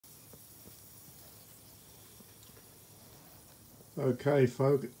Okay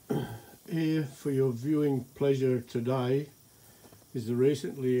folk, here for your viewing pleasure today is the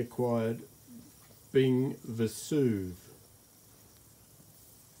recently acquired VESUV.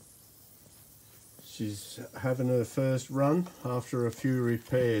 She's having her first run after a few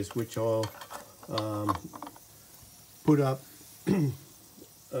repairs, which I'll put up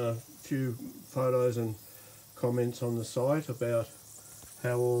a few photos and comments on the site about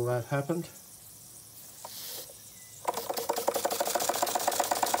how all that happened.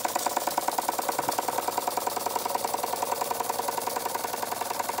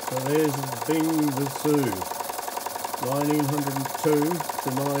 So there's VESUV, 1902 to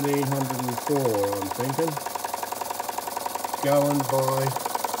 1904, I'm thinking. Going by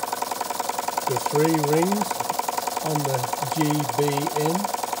the 3 rings on the GBN.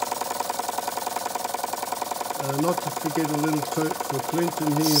 Not to forget a little toot for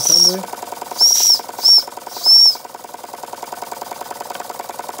Clinton here somewhere.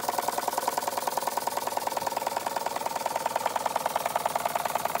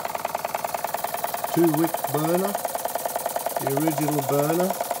 Two-wick burner, the original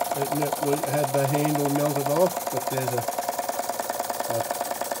burner. It had the handle melted off, but there's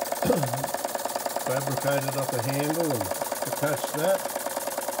fabricated up a handle and attached that.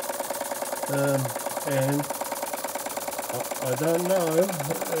 And I don't know,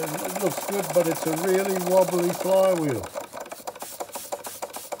 it looks good, but it's a really wobbly flywheel.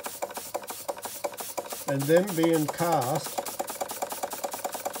 And them being cast,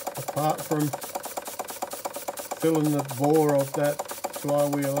 apart from filling the bore of that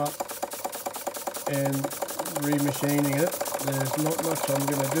flywheel up and remachining it, there's not much I'm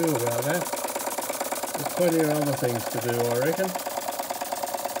going to do about that. There's plenty of other things to do, I reckon.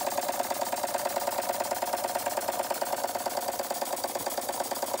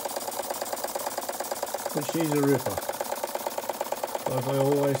 But she's a ripper, like I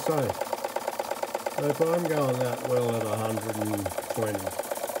always say. So if I'm going that well at 120,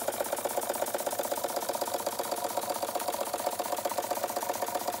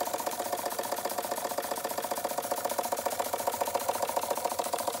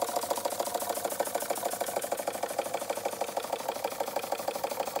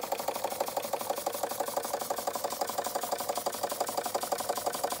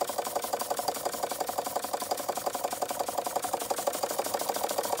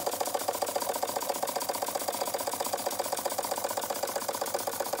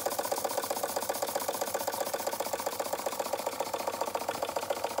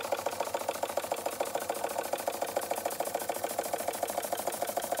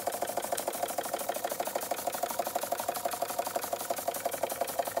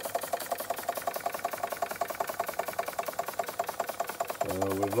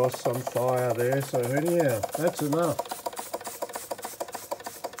 we've lost some fire there, so anyhow, that's enough.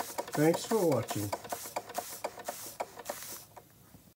 Thanks for watching.